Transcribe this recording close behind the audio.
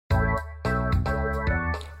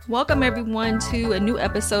Welcome, everyone, to a new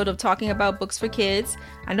episode of Talking About Books for Kids.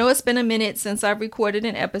 I know it's been a minute since I've recorded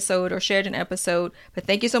an episode or shared an episode, but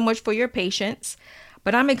thank you so much for your patience.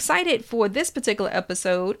 But I'm excited for this particular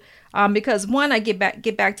episode because one, I get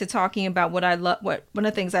back to talking about what I love, what one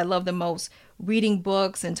of the things I love the most, reading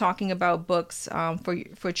books and talking about books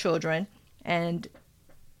for children. And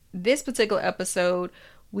this particular episode,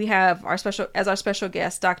 we have our special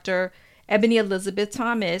guest, Dr. Ebony Elizabeth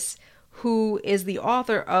Thomas, who is the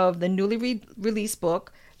author of the newly released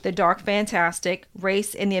book, The Dark Fantastic: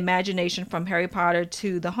 Race and the Imagination from Harry Potter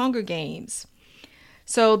to the Hunger Games.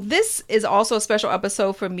 So this is also a special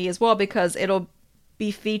episode for me as well because it'll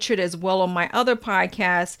be featured as well on my other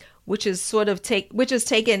podcast, which is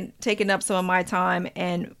taken up some of my time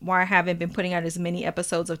and why I haven't been putting out as many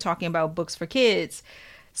episodes of talking about books for kids.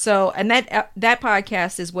 So, and that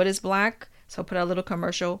podcast is What is Black? So I'll put a little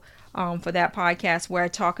commercial for that podcast where I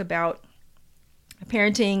talk about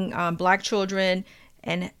parenting Black children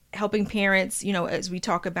and helping parents, as we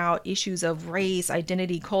talk about issues of race,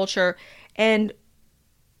 identity, culture, and,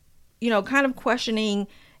 kind of questioning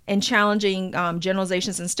and challenging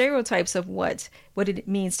generalizations and stereotypes of what it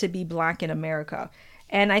means to be Black in America.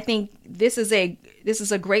 And I think this is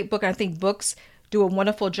a great book. I think books do a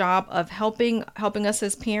wonderful job of helping us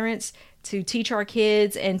as parents to teach our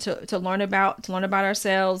kids and to learn about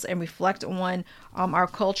ourselves and reflect on our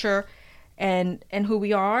culture and who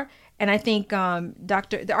we are. And I think I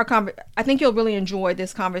think you'll really enjoy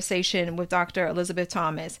this conversation with Dr. Elizabeth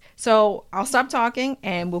Thomas. So I'll stop talking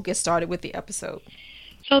and we'll get started with the episode.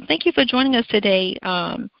 So thank you for joining us today,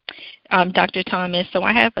 Dr. Thomas. So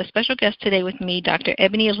I have a special guest today with me, Dr.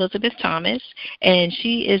 Ebony Elizabeth Thomas, and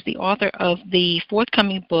she is the author of the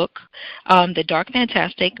forthcoming book, The Dark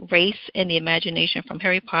Fantastic: Race and the Imagination from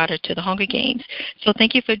Harry Potter to the Hunger Games. So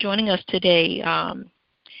thank you for joining us today,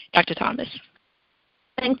 Dr. Thomas.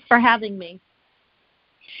 Thanks for having me.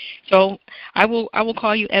 So I will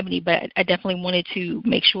call you Ebony, but I definitely wanted to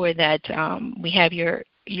make sure that we have your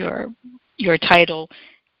title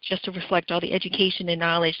just to reflect all the education and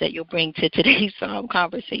knowledge that you'll bring to today's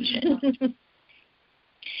conversation.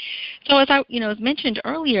 So as as mentioned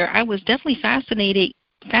earlier, I was definitely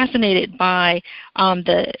fascinated by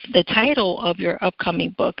the title of your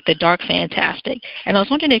upcoming book, The Dark Fantastic. And I was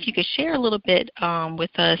wondering if you could share a little bit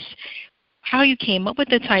with us how you came up with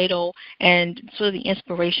the title and sort of the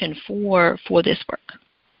inspiration for this work.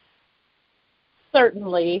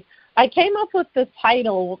 Certainly. I came up with the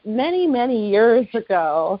title many, many years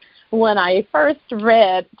ago when I first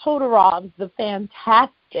read Todorov's The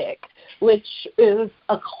Fantastic, which is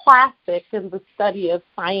a classic in the study of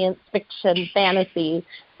science fiction, fantasy,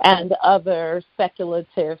 and other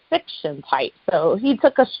speculative fiction types. So he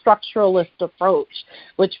took a structuralist approach,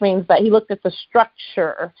 which means that he looked at the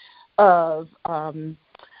structure of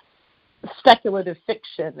speculative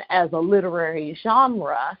fiction as a literary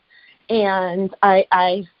genre. And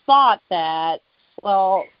I thought that,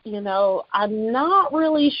 well, I'm not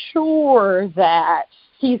really sure that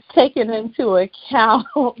he's taken into account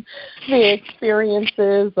the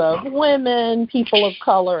experiences of women, people of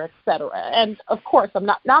color, etc. And, of course, I'm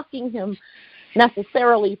not knocking him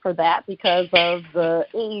necessarily for that because of the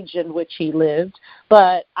age in which he lived.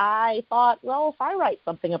 But I thought, well, if I write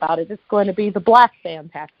something about it, it's going to be the Black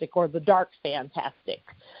Fantastic or the Dark Fantastic.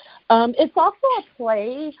 It's also a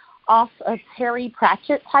play off a Terry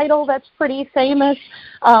Pratchett title that's pretty famous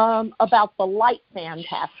about the Light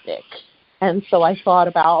Fantastic. And so I thought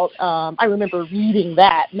about, I remember reading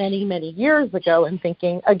that many, many years ago and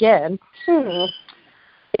thinking, again,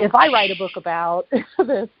 if I write a book about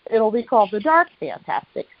this, it'll be called The Dark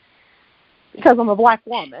Fantastic because I'm a Black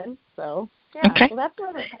woman. So, yeah, okay. So that's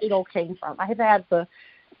where the title came from. I have had the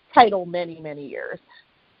title many, many years.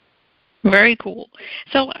 Very cool.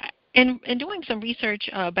 So, in doing some research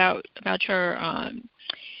about your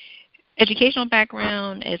educational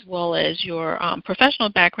background as well as your professional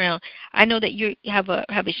background, I know that you have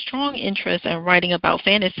a strong interest in writing about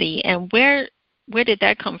fantasy. And where did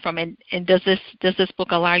that come from? And does this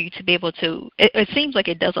book allow you to be able to? It seems like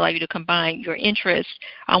it does allow you to combine your interests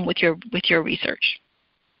with your research.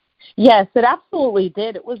 Yes, it absolutely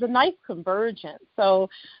did. It was a nice convergence. So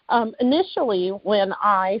initially, when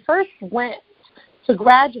I first went to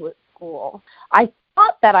graduate school, I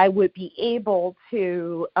thought that I would be able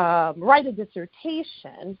to write a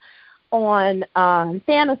dissertation on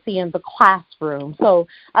fantasy in the classroom. So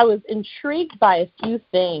I was intrigued by a few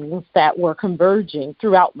things that were converging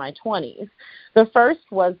throughout my 20s. The first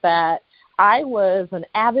was that I was an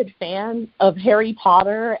avid fan of Harry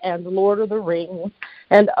Potter and Lord of the Rings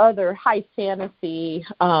and other high fantasy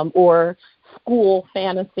or school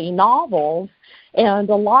fantasy novels, and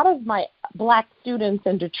a lot of my Black students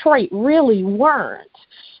in Detroit really weren't.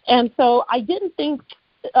 And so I didn't think,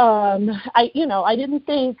 I didn't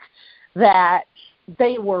think that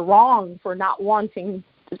they were wrong for not wanting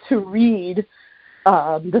to read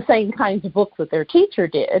the same kinds of books that their teacher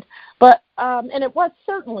did. But and it was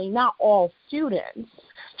certainly not all students.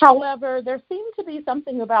 However, there seemed to be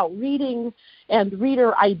something about reading and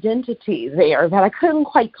reader identity there that I couldn't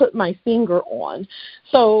quite put my finger on.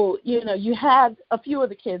 So, you had a few of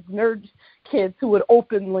the kids, nerd kids, who would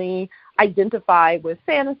openly identify with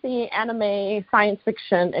fantasy, anime, science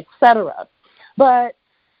fiction, etc. But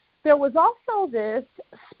there was also this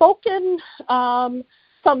spoken,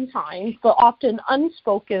 sometimes, but often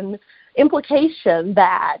unspoken implication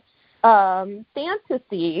that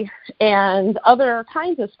fantasy and other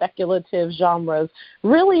kinds of speculative genres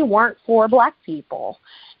really weren't for Black people.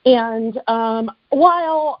 And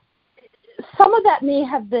while some of that may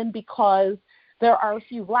have been because there are a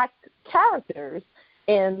few Black characters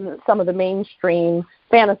in some of the mainstream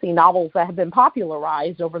fantasy novels that have been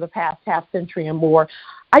popularized over the past half century and more,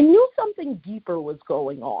 I knew something deeper was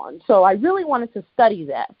going on. So I really wanted to study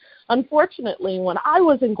that. Unfortunately, when I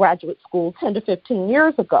was in graduate school 10 to 15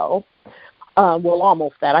 years ago,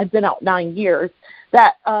 almost that, I've been out 9 years,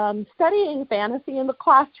 that studying fantasy in the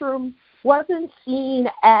classroom wasn't seen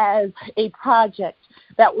as a project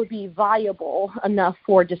that would be viable enough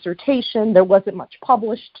for dissertation. There wasn't much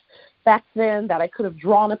published back then that I could have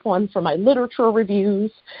drawn upon for my literature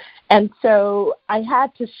reviews. And so I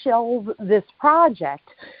had to shelve this project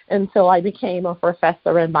until I became a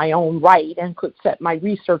professor in my own right and could set my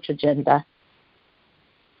research agenda.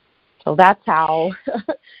 So that's how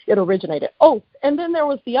it originated. Oh, and then there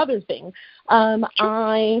was the other thing.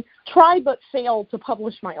 I tried but failed to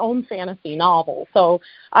publish my own fantasy novel. So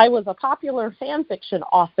I was a popular fan fiction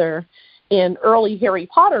author in early Harry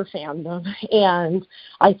Potter fandom, and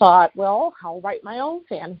I thought, well, I'll write my own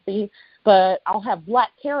fantasy, but I'll have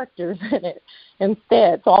Black characters in it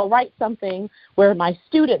instead. So I'll write something where my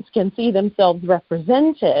students can see themselves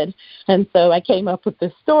represented. And so I came up with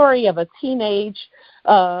this story of a teenage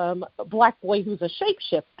Black boy who's a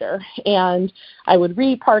shapeshifter, and I would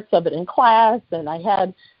read parts of it in class, and I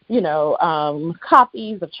had,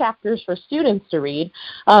 copies of chapters for students to read,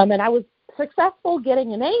 and I was successful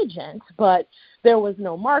getting an agent, but there was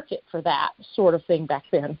no market for that sort of thing back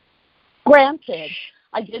then. Granted,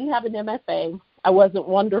 I didn't have an MFA. I wasn't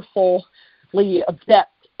wonderfully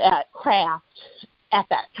adept at craft at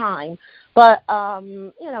that time, but,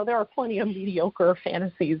 there are plenty of mediocre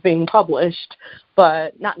fantasies being published,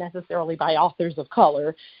 but not necessarily by authors of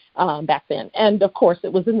color back then. And, of course,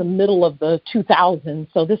 it was in the middle of the 2000s,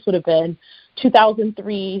 so this would have been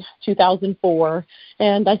 2003, 2004,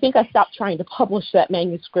 and I think I stopped trying to publish that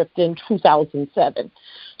manuscript in 2007.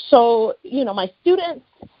 So, my students'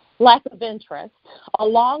 lack of interest,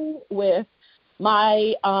 along with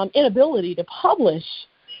my inability to publish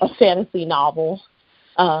a fantasy novel,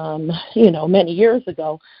 many years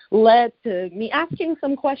ago, led to me asking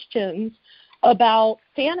some questions about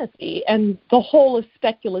fantasy and the whole of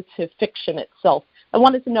speculative fiction itself. I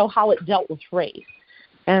wanted to know how it dealt with race.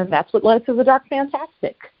 And that's what led to the Dark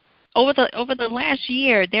Fantastic. Over the last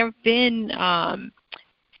year, there have been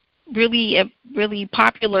really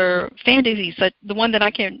popular fantasies. So the one that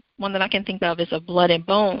I can think of is of Blood and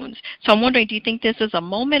Bones. So I'm wondering, do you think this is a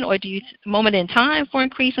moment, or moment in time for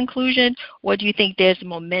increased inclusion, or do you think there's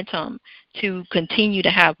momentum to continue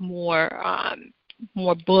to have more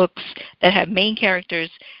books that have main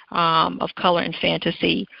characters of color and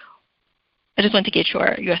fantasy? I just want to get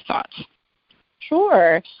your thoughts.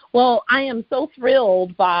 Sure. Well, I am so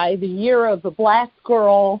thrilled by the year of the Black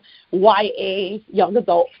Girl YA Young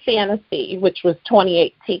Adult Fantasy, which was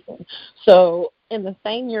 2018. So in the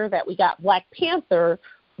same year that we got Black Panther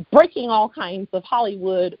breaking all kinds of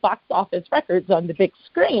Hollywood box office records on the big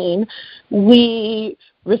screen, we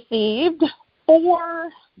received 4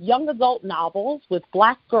 young adult novels with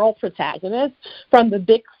Black girl protagonists from the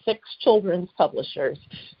Big Six children's publishers.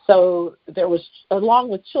 So there was, along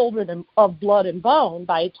with Children of Blood and Bone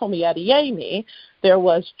by Tomi Adeyemi, there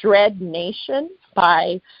was Dread Nation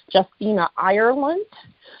by Justina Ireland,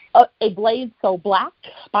 A Blade So Black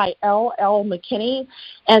by L.L. McKinney,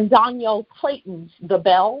 and Danielle Clayton's The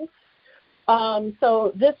Bells.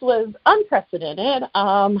 So this was unprecedented.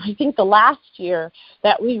 I think the last year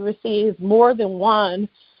that we received more than one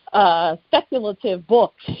speculative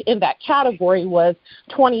book in that category was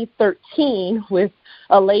 2013 with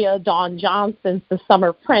Alea Dawn Johnson's The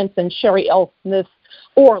Summer Prince and Sherry L. Smith's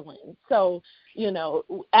Orland. So,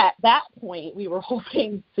 at that point we were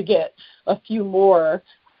hoping to get a few more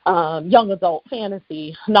young adult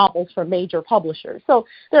fantasy novels from major publishers. So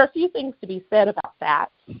there are a few things to be said about that.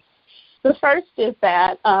 The first is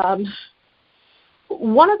that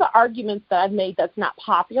one of the arguments that I've made that's not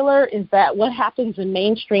popular is that what happens in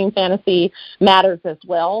mainstream fantasy matters as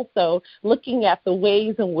well. So looking at the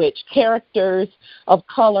ways in which characters of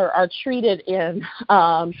color are treated in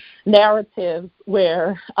narratives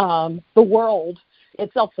where the world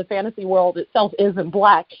itself, the fantasy world itself, isn't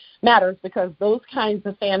black matters, because those kinds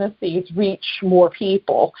of fantasies reach more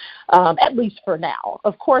people, at least for now.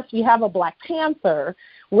 Of course, we have a Black Panther,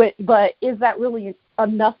 but is that really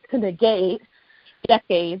enough to negate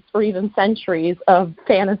decades or even centuries of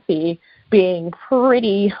fantasy being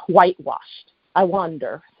pretty whitewashed? I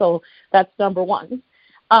wonder. So that's number one.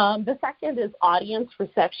 The second is audience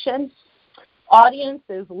reception.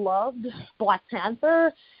 Audiences loved Black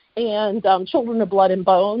Panther and Children of Blood and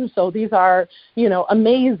Bone. So these are,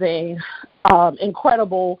 amazing,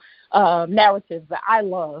 incredible narratives that I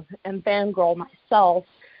love and fangirl myself.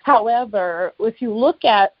 However, if you look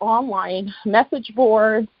at online message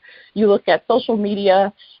boards, you look at social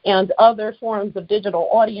media and other forms of digital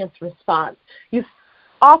audience response, you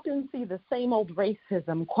often see the same old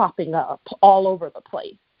racism cropping up all over the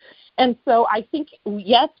place. And so I think,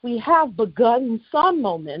 yes, we have begun some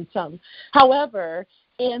momentum. However,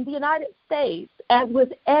 in the United States, as with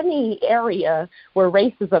any area where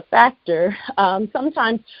race is a factor,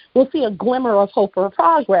 sometimes we'll see a glimmer of hope or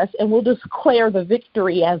progress, and we'll declare the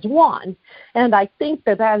victory as won. And I think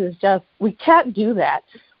that is just, we can't do that.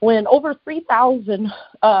 When over 3,000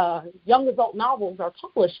 young adult novels are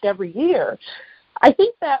published every year, I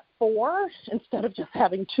think that 4, instead of just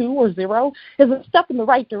having 2 or 0, is a step in the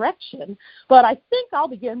right direction. But I think I'll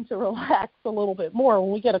begin to relax a little bit more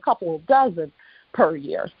when we get a couple of dozen per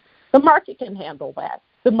year. The market can handle that.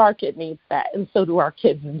 The market needs that, and so do our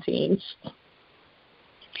kids and teens.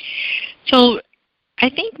 So I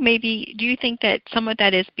think maybe, do you think that some of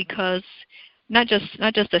that is because not just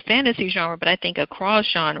the fantasy genre, but I think across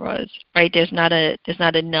genres, right? There's not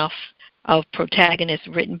enough of protagonists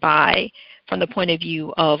written from the point of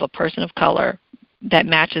view of a person of color that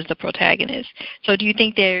matches the protagonist. So do you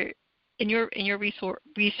think there, in your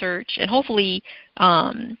research, and hopefully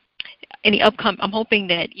I'm hoping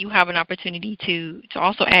that you have an opportunity to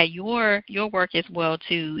also add your work as well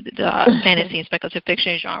to the fantasy and speculative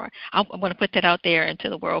fiction genre. I'm going to put that out there into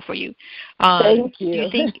the world for you. Thank you.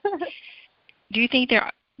 Do you think there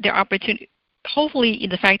are opportunities, hopefully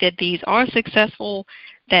the fact that these are successful,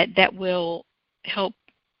 that will help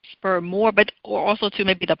spur more, or also to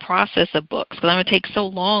maybe the process of books, because it takes so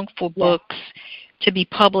long for books to be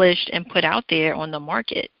published and put out there on the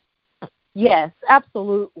market? Yes,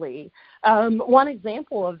 absolutely. One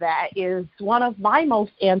example of that is one of my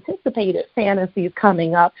most anticipated fantasies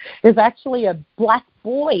coming up is actually a Black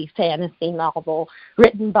boy fantasy novel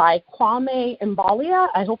written by Kwame Mbalia.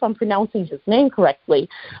 I hope I'm pronouncing his name correctly.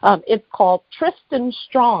 It's called Tristan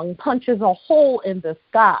Strong Punches a Hole in the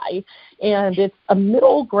Sky, and it's a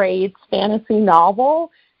middle grade fantasy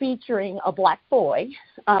novel featuring a Black boy,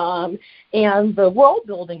 and the world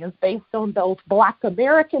building is based on both Black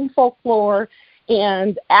American folklore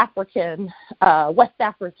and West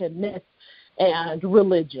African myth and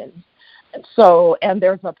religion. And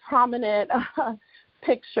there's a prominent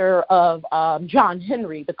picture of John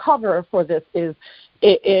Henry. The cover for this is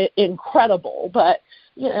incredible, but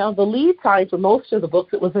the lead time for most of the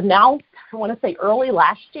books, it was announced, I want to say early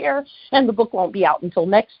last year, and the book won't be out until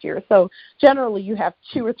next year. So generally you have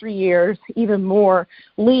 2 or 3 years, even more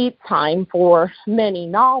lead time for many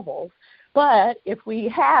novels. But if we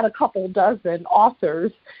had a couple dozen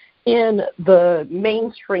authors in the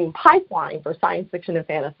mainstream pipeline for science fiction and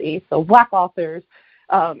fantasy, so Black authors,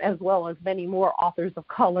 as well as many more authors of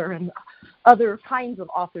color and other kinds of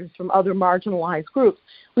authors from other marginalized groups,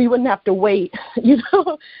 we wouldn't have to wait,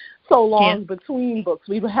 so long between books.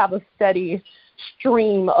 We would have a steady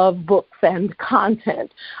stream of books and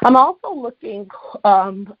content. I'm also looking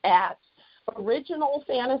at original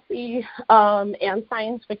fantasy and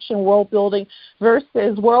science fiction world building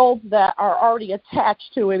versus worlds that are already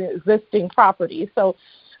attached to an existing property. So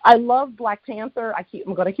I love Black Panther.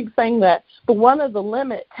 I'm going to keep saying that. But one of the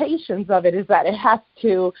limitations of it is that it has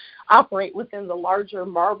to operate within the larger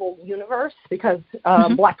Marvel universe, because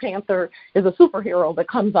Black Panther is a superhero that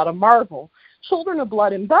comes out of Marvel. Children of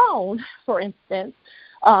Blood and Bone, for instance,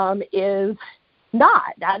 is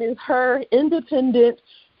not. That is her independent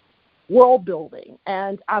world building,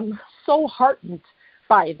 and I'm so heartened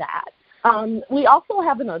by that. We also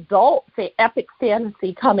have an adult epic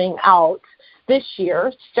fantasy coming out this year.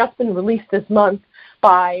 It's just been released this month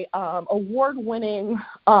by award-winning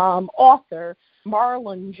author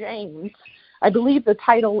Marlon James. I believe the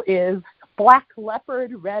title is Black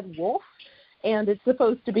Leopard, Red Wolf, and it's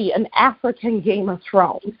supposed to be an African Game of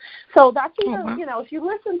Thrones. So that's even, if you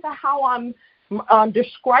listen to how I'm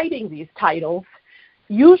describing these titles,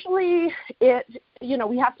 usually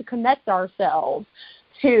we have to connect ourselves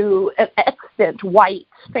to an extant white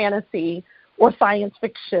fantasy or science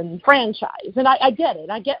fiction franchise. And I get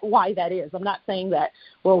it. I get why that is. I'm not saying that,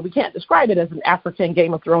 we can't describe it as an African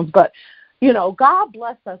Game of Thrones, but, God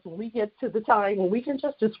bless us when we get to the time when we can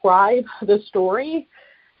just describe the story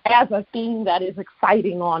as a thing that is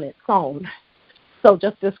exciting on its own. So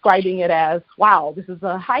just describing it as, wow, this is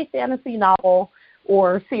a high fantasy novel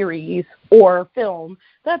or series or film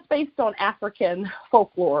that's based on African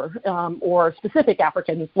folklore or specific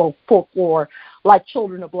African folklore, like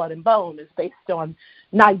Children of Blood and Bone is based on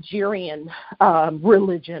Nigerian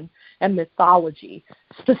religion and mythology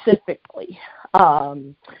specifically.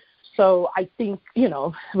 So I think,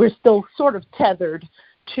 we're still sort of tethered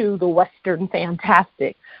to the Western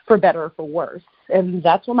fantastic, for better or for worse. And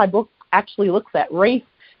that's what my book actually looks at, race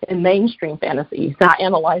in mainstream fantasy, not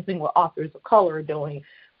analyzing what authors of color are doing,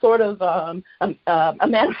 sort of a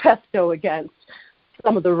manifesto against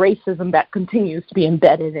some of the racism that continues to be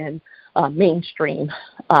embedded in mainstream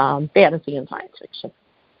fantasy and science fiction.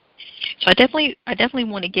 So I definitely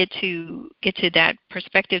want to get to that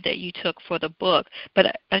perspective that you took for the book.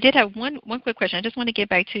 But I did have one quick question. I just want to get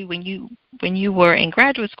back to when you were in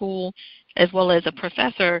graduate school, as well as a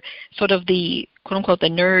professor, sort of the quote unquote the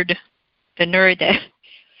nerd that,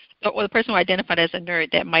 or the person who identified as a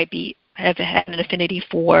nerd that might have had an affinity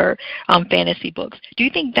for fantasy books. Do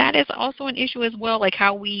you think that is also an issue as well? Like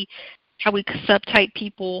how we subtype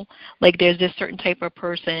people, like there's this certain type of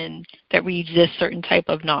person that reads this certain type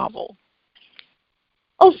of novel?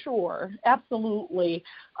 Oh, sure. Absolutely.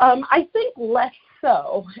 I think less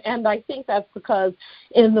so, and I think that's because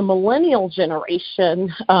in the millennial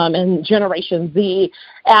generation and Generation Z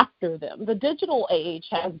after them, the digital age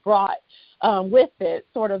has brought with it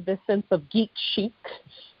sort of this sense of geek chic.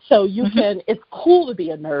 So it's cool to be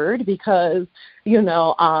a nerd because, you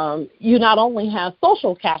not only have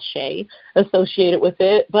social cachet associated with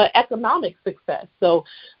it, but economic success. So,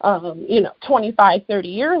 25, 30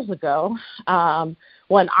 years ago,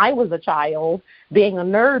 when I was a child, being a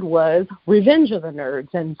nerd was Revenge of the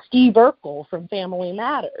Nerds and Steve Urkel from Family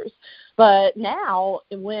Matters. But now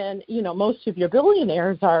when, most of your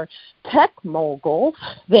billionaires are tech moguls,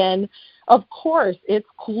 then, of course, it's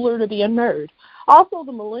cooler to be a nerd. Also,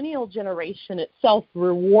 the millennial generation itself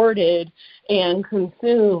rewarded and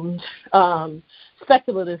consumed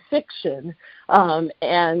speculative fiction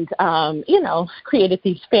and created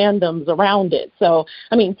these fandoms around it. So,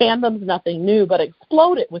 fandom's nothing new, but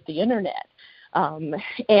exploded with the Internet.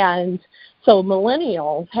 And so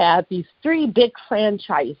millennials had these 3 big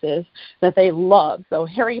franchises that they loved. So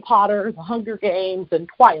Harry Potter, The Hunger Games, and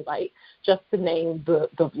Twilight, just to name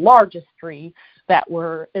the largest 3 that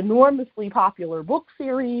were enormously popular book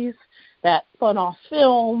series that spun off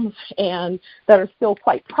films and that are still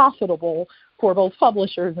quite profitable for both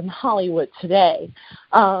publishers and Hollywood today.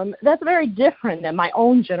 That's very different than my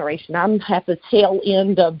own generation. I'm at the tail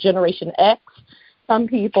end of Generation X. Some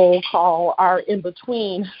people call our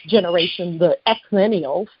in-between generation the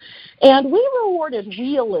X-millennials. And we rewarded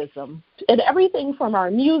realism in everything from our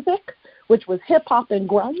music, which was hip-hop and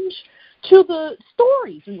grunge, to the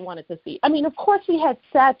stories we wanted to see. Of course, we had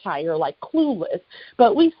satire like Clueless,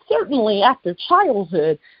 but we certainly, after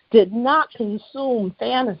childhood, did not consume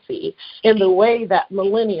fantasy in the way that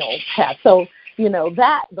millennials have. So,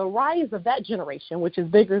 that the rise of that generation, which is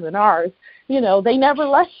bigger than ours, they never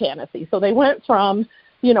left fantasy. So they went from,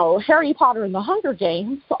 Harry Potter and the Hunger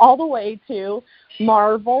Games all the way to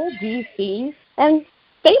Marvel, DC, and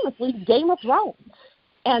famously Game of Thrones.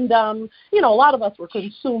 And, a lot of us were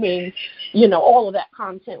consuming, all of that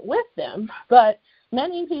content with them. But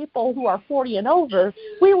many people who are 40 and over,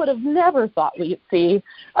 we would have never thought we'd see,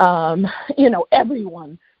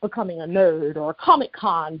 everyone becoming a nerd or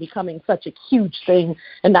Comic-Con becoming such a huge thing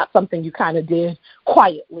and not something you kind of did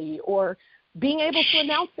quietly, or being able to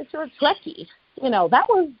announce that you're a Trekkie. That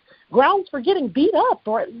was grounds for getting beat up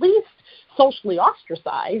or at least socially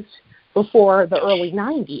ostracized before the early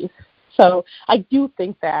 90s. So I do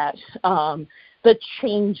think that the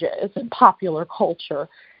changes in popular culture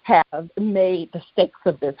have made the stakes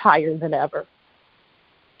of this higher than ever.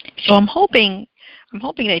 So I'm hoping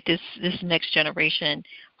that this next generation,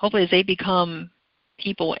 hopefully as they become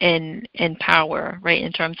people in power, right,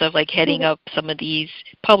 in terms of like heading up some of these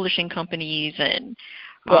publishing companies and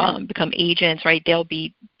become agents, right, they'll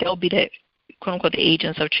be the quote unquote the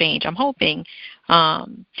agents of change. I'm hoping,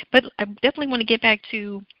 but I definitely want to get back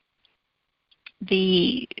to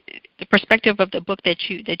the perspective of the book that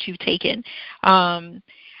you've taken.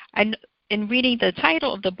 In reading the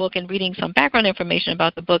title of the book and reading some background information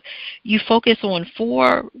about the book, you focus on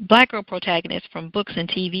 4 Black girl protagonists from books and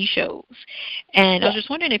TV shows. And I was just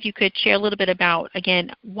wondering if you could share a little bit about,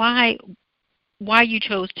 again, why you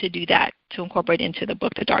chose to do that, to incorporate into the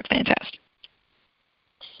book, The Dark Fantastic.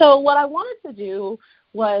 So what I wanted to do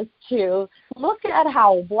was to look at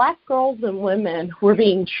how Black girls and women were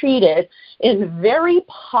being treated in very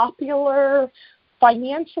popular,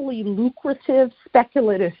 financially lucrative,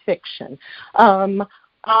 speculative fiction.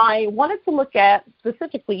 I wanted to look at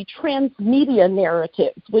specifically transmedia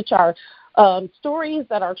narratives, which are stories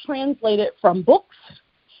that are translated from books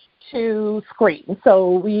to screen.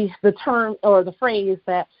 So the term or the phrase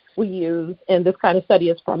that we use in this kind of study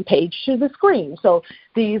is from page to the screen. So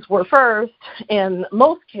these were first, in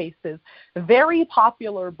most cases, very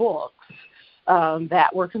popular books that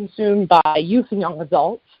were consumed by youth and young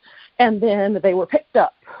adults, and then they were picked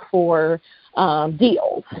up for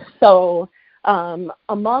deals. So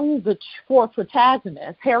among the 4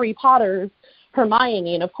 protagonists, Harry Potter's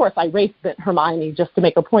Hermione, and of course I race-bent Hermione just to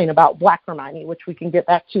make a point about Black Hermione, which we can get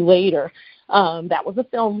back to later. That was a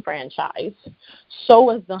film franchise. So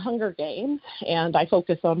was The Hunger Games, and I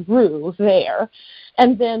focus on Rue there.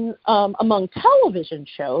 And then among television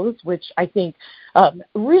shows, which I think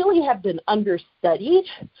really have been understudied,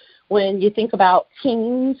 when you think about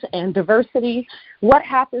teens and diversity, what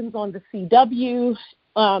happens on the CW,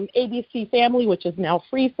 ABC Family, which is now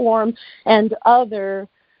Freeform, and other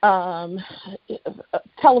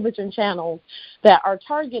television channels that are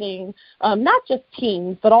targeting not just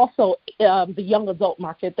teens, but also the young adult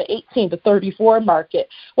market, the 18 to 34 market.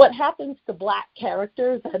 What happens to Black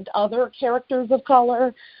characters and other characters of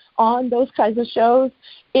color on those kinds of shows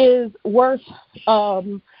is worth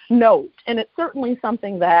note, and it's certainly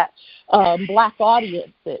something that Black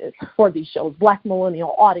audiences for these shows, Black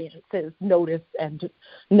millennial audiences, notice and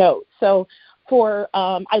note. So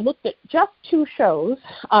I looked at just 2 shows.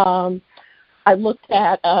 I looked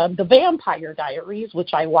at The Vampire Diaries,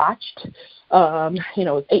 which I watched.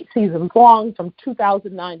 It's 8 seasons long from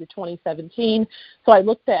 2009 to 2017. So I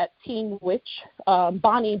looked at Teen Witch,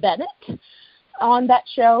 Bonnie Bennett on that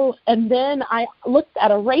show, and then I looked at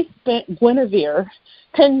a race-bent Guinevere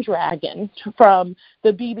Pendragon from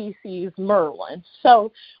the BBC's Merlin.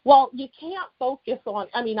 So while you can't focus on,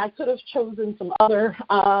 I could have chosen some other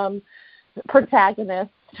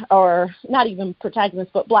protagonists, or not even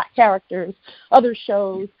protagonists, but Black characters, other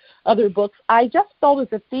shows, other books. I just felt as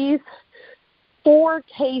if these 4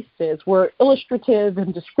 cases were illustrative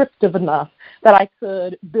and descriptive enough that I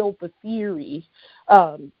could build the theory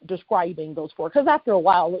describing those 4. Because after a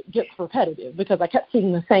while, it gets repetitive because I kept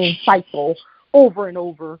seeing the same cycle over and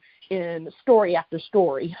over in story after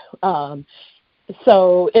story.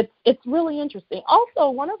 So it's really interesting. Also,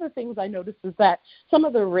 one of the things I noticed is that some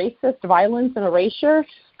of the racist violence and erasure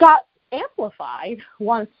got amplified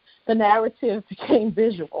once the narrative became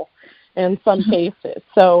visual in some cases.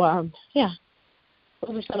 So,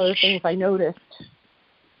 those are some of the things I noticed.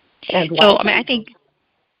 And I think,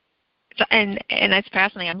 and that's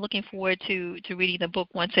fascinating. I'm looking forward to reading the book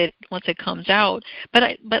once it comes out.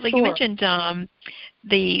 But like you mentioned,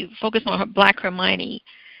 the focus on Black Hermione,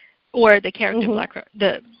 or the character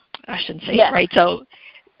I shouldn't say it right. So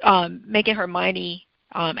making Hermione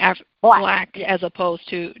black as opposed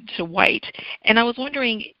to white. And I was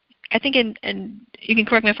wondering, I think, and you can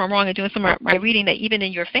correct me if I'm wrong, in doing some of my reading, that even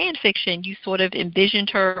in your fan fiction, you sort of envisioned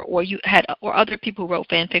her, or other people who wrote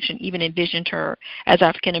fan fiction even envisioned her as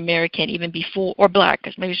African American even before, or Black.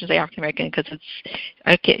 Maybe I shouldn't say African American because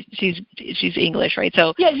she's English, right?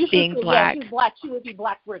 So being Black. Yeah, she's Black. She would be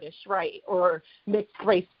Black British, right, or mixed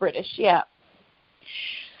race British. Yeah.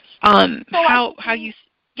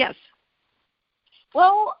 Yes.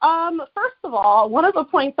 Well, first of all, one of the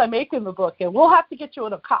points I make in the book, and we'll have to get you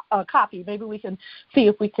a copy. Maybe we can see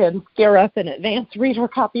if we can scare us in advance, read her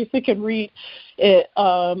copy, if we can read it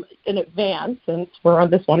in advance, since we're on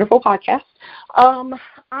this wonderful podcast.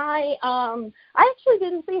 I actually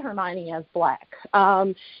didn't see Hermione as Black.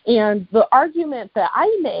 And the argument that I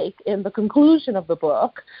make in the conclusion of the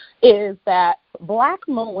book is that Black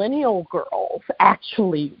millennial girls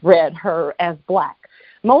actually read her as Black.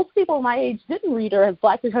 Most people my age didn't read her as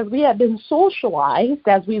Black because we had been socialized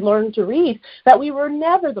as we learned to read that we were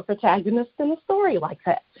never the protagonist in a story like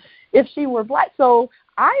that if she were Black. So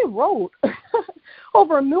I wrote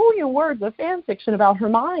over 1 million words of fan fiction about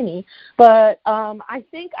Hermione, but I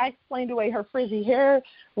think I explained away her frizzy hair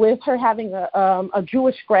with her having a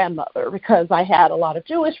Jewish grandmother, because I had a lot of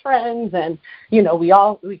Jewish friends, and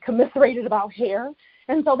we commiserated about hair,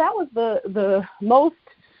 and so that was the most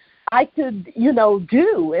I could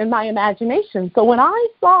do in my imagination. So when I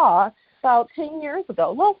saw about 10 years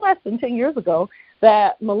ago, well, less than 10 years ago,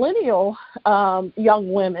 that millennial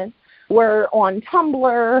young women were on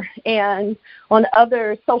Tumblr and on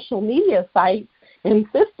other social media sites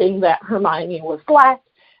insisting that Hermione was black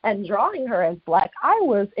and drawing her as black, I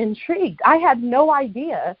was intrigued. I had no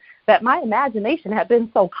idea that my imagination had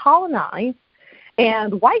been so colonized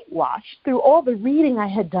and whitewashed through all the reading I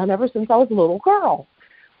had done ever since I was a little girl.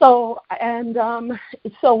 So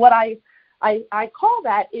what I call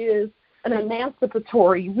that is an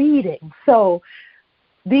emancipatory reading. So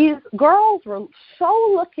these girls were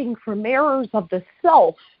so looking for mirrors of the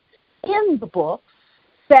self in the books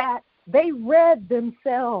that they read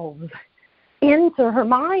themselves into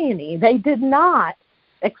Hermione. They did not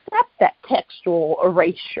accept that textual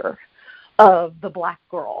erasure of the black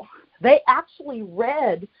girl. They actually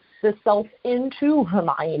read the self into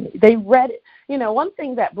Hermione. They read it. One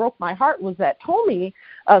thing that broke my heart was that Tommy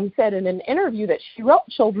said in an interview that she wrote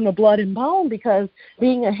Children of Blood and Bone because,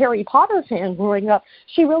 being a Harry Potter fan growing up,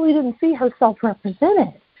 she really didn't see herself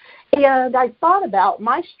represented. And I thought about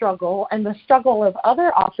my struggle and the struggle of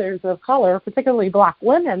other authors of color, particularly black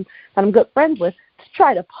women that I'm good friends with, to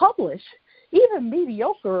try to publish even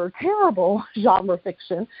mediocre or terrible genre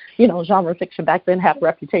fiction. Genre fiction back then had a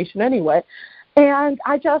reputation anyway. And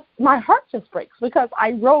my heart just breaks, because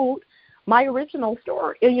I wrote my original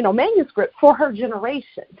story, manuscript for her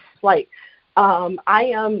generation. Like,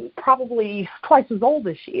 I am probably twice as old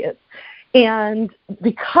as she is. And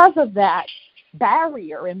because of that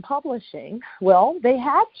barrier in publishing, well, they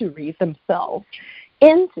had to read themselves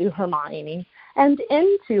into Hermione and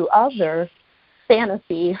into other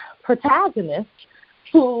fantasy protagonists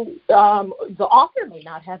who the author may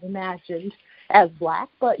not have imagined as black,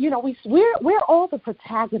 but we're all the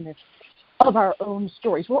protagonists of our own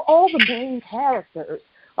stories. We're all the main characters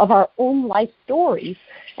of our own life stories,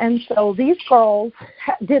 and so these girls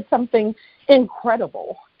did something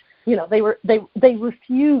incredible. They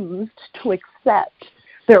refused to accept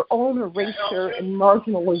their own erasure and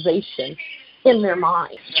marginalization in their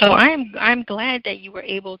mind. So I'm glad that you were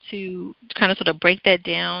able to kind of sort of break that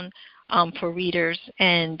down for readers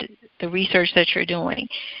and the research that you're doing.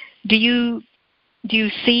 Do you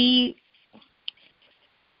see,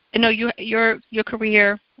 your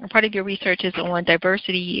career, or part of your research is on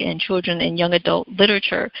diversity in children and young adult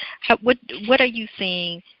literature. What are you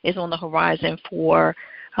seeing is on the horizon for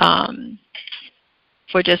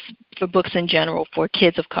books in general for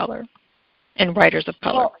kids of color and writers of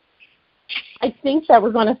color? Well, I think that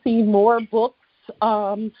we're going to see more books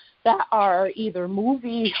that are either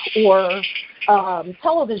movie or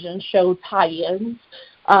television show tie-ins.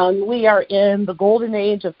 We are in the golden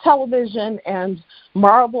age of television, and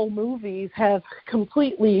Marvel movies have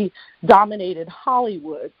completely dominated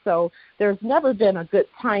Hollywood. So there's never been a good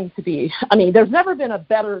time to be, there's never been a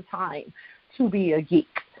better time to be a geek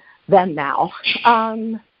than now.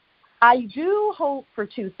 I do hope for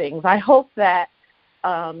two things. I hope that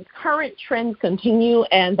current trends continue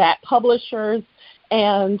and that publishers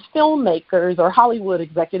and filmmakers or Hollywood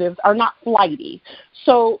executives are not flighty.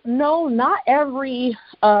 So, no, not every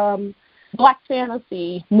Black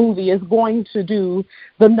fantasy movie is going to do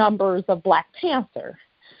the numbers of Black Panther.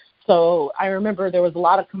 So I remember there was a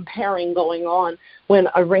lot of comparing going on when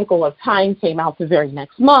A Wrinkle of Time came out the very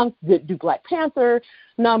next month. Did do Black Panther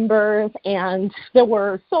numbers? And there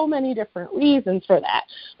were so many different reasons for that.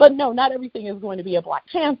 But no, not everything is going to be a Black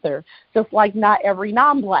Panther, just like not every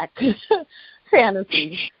non-Black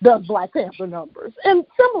fantasy does Black Panther numbers. And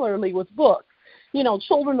similarly with books.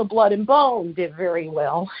 Children of Blood and Bone did very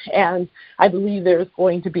well, and I believe there's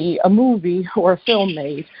going to be a movie or a film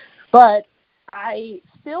made. But I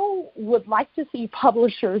still would like to see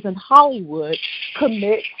publishers in Hollywood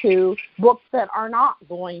commit to books that are not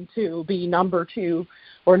going to be number 2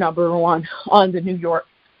 or number 1 on the New York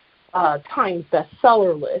Times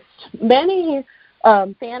bestseller list. Many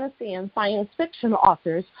fantasy and science fiction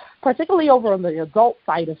authors, particularly over on the adult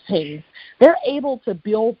side of things, they're able to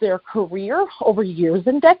build their career over years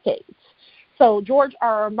and decades. So George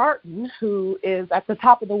R.R. Martin, who is at the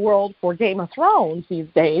top of the world for Game of Thrones these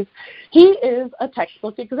days, he is a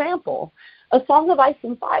textbook example. A Song of Ice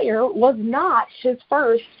and Fire was not his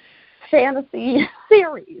first fantasy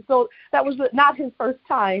series. So that was not his first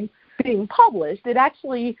time being published. It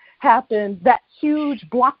actually happened, that huge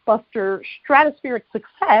blockbuster stratospheric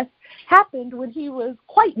success happened when he was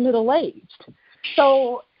quite middle-aged.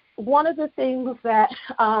 So one of the things that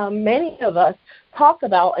many of us talk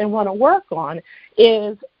about and want to work on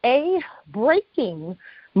is, breaking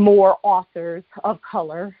more authors of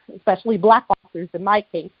color, especially Black authors in my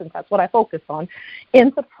case, since that's what I focus on,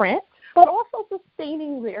 into print, but also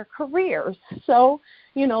sustaining their careers. So,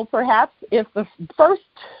 perhaps if the first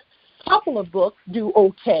couple of books do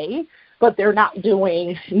okay, but they're not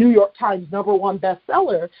doing New York Times #1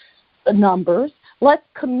 bestseller numbers, let's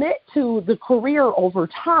commit to the career over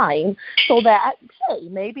time so that, hey,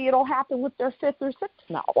 maybe it'll happen with their 5th or 6th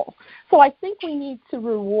novel. So I think we need to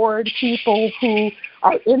reward people who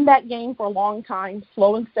are in that game for a long time.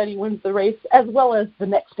 Slow and steady wins the race, as well as the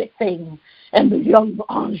next big thing and the young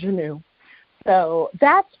ingenue. So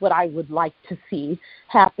that's what I would like to see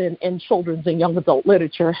happen in children's and young adult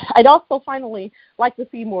literature. I'd also finally like to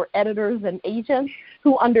see more editors and agents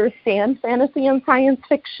who understand fantasy and science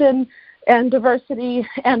fiction and diversity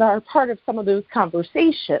and are part of some of those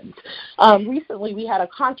conversations. Recently we had a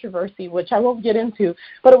controversy, which I won't get into,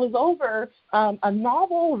 but it was over a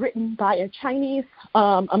novel written by a Chinese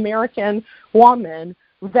American woman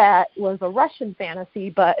that was a Russian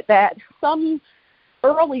fantasy, but that some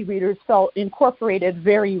early readers felt incorporated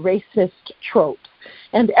very racist tropes.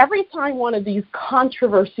 And every time one of these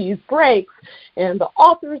controversies breaks and the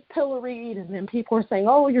author is pilloried and then people are saying,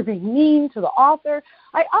 oh, you're being mean to the author,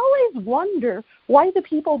 I always wonder why the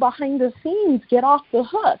people behind the scenes get off the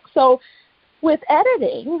hook. So with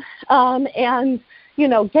editing and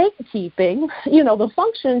gatekeeping, the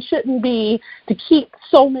function shouldn't be to keep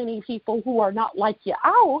so many people who are not like you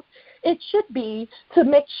out. It should be to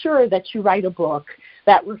make sure that you write a book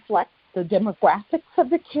that reflects the demographics of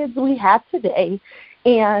the kids we have today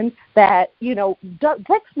and that,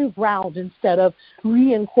 breaks new ground instead of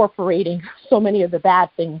reincorporating so many of the bad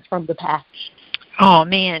things from the past. Oh,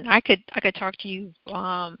 man, I could talk to you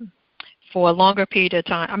for a longer period of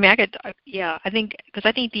time. I mean, I think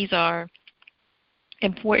these are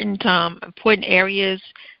important areas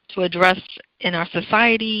to address in our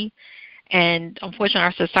society, and unfortunately,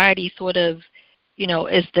 our society sort of,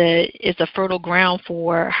 is the fertile ground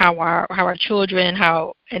for how our children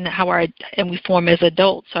and we form as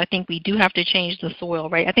adults. So I think we do have to change the soil,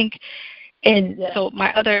 right? I think, and yeah. So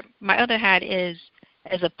my other hat is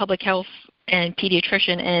as a public health and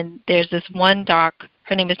pediatrician, and there's this one doc.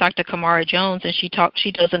 Her name is Dr. Kamara Jones, and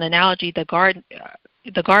she does an analogy, the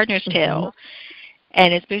gardener's tale.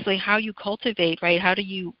 And it's basically how you cultivate, right? How do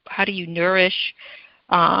you nourish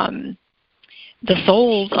the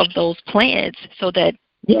souls of those plants so that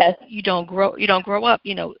you don't grow up,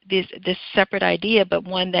 this separate idea, but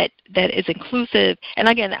one that is inclusive. And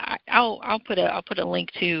again, I'll put a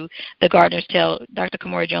link to the Gardener's Tale. Dr.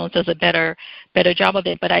 Kamara Jones does a better job of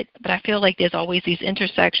it. But I feel like there's always these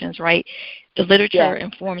intersections, right? The literature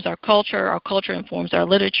informs our culture informs our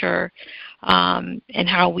literature, and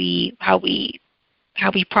how we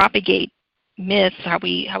propagate myths, how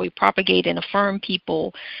we propagate and affirm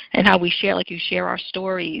people, and how we share, like you share our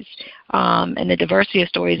stories, and the diversity of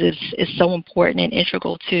stories is so important and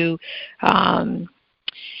integral to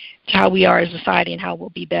how we are as a society and how we'll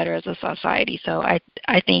be better as a society. So I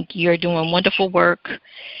think you're doing wonderful work,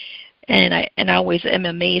 and I always am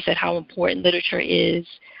amazed at how important literature is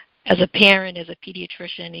as a parent, as a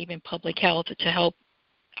pediatrician, even public health, to help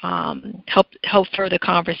further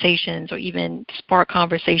conversations or even spark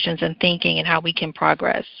conversations and thinking and how we can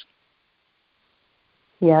progress.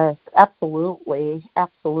 Yes, absolutely.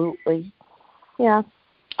 Yeah.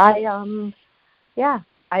 I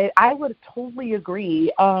would totally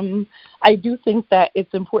agree. I do think that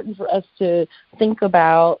it's important for us to think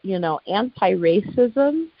about,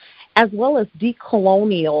 anti-racism as well as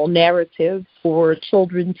decolonial narratives for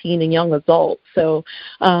children, teen, and young adults. So,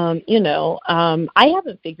 I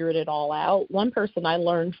haven't figured it all out. One person I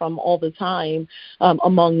learn from all the time,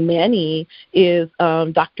 among many, is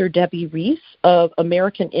Dr. Debbie Reese of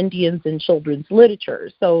American Indians in Children's Literature.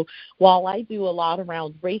 So while I do a lot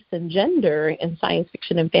around race and gender in science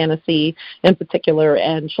fiction and fantasy in particular,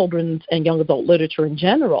 and children's and young adult literature in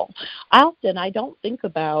general, often I don't think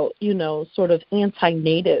about, sort of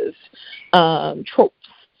anti-Native tropes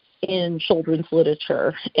in children's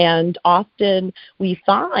literature. And often we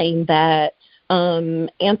find that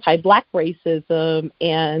anti-Black racism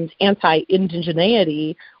and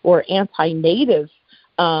anti-indigeneity or anti-Native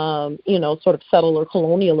sort of settler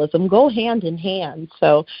colonialism go hand in hand.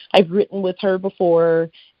 So I've written with her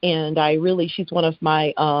before, and she's one of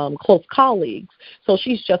my close colleagues. So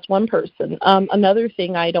she's just one person. Another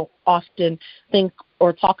thing I don't often think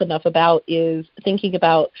or talk enough about is thinking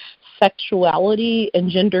about sexuality and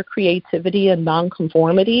gender creativity and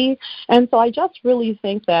nonconformity. And so I just really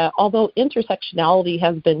think that although intersectionality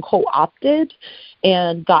has been co-opted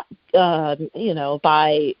and got,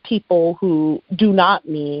 by people who do not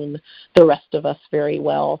mean the rest of us very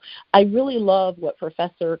well, I really love what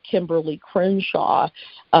Professor Kimberly Crenshaw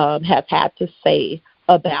has had to say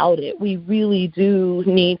about it. We really do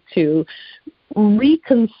need to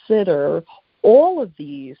reconsider all of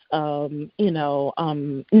these,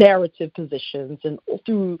 narrative positions and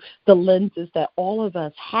through the lenses that all of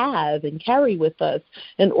us have and carry with us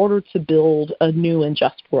in order to build a new and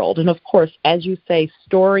just world. And of course, as you say,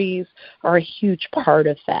 stories are a huge part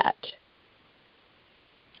of that.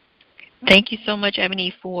 Thank you so much,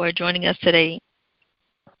 Ebony, for joining us today.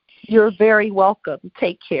 You're very welcome.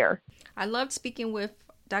 Take care. I loved speaking with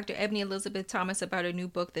Dr. Ebony Elizabeth Thomas about her new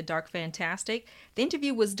book, The Dark Fantastic. The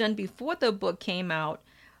interview was done before the book came out,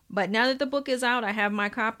 but now that the book is out, I have my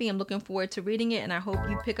copy. I'm looking forward to reading it, and I hope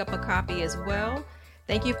you pick up a copy as well.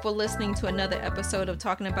 Thank you for listening to another episode of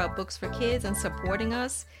Talking About Books for Kids and supporting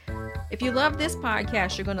us. If you love this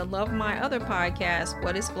podcast, you're going to love my other podcast,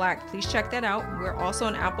 What is Black? Please check that out. We're also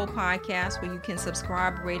on Apple Podcasts, where you can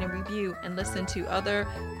subscribe, rate, and review, and listen to other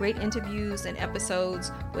great interviews and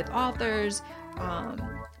episodes with authors,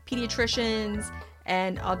 pediatricians,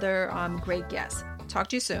 and other great guests. Talk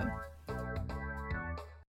to you soon.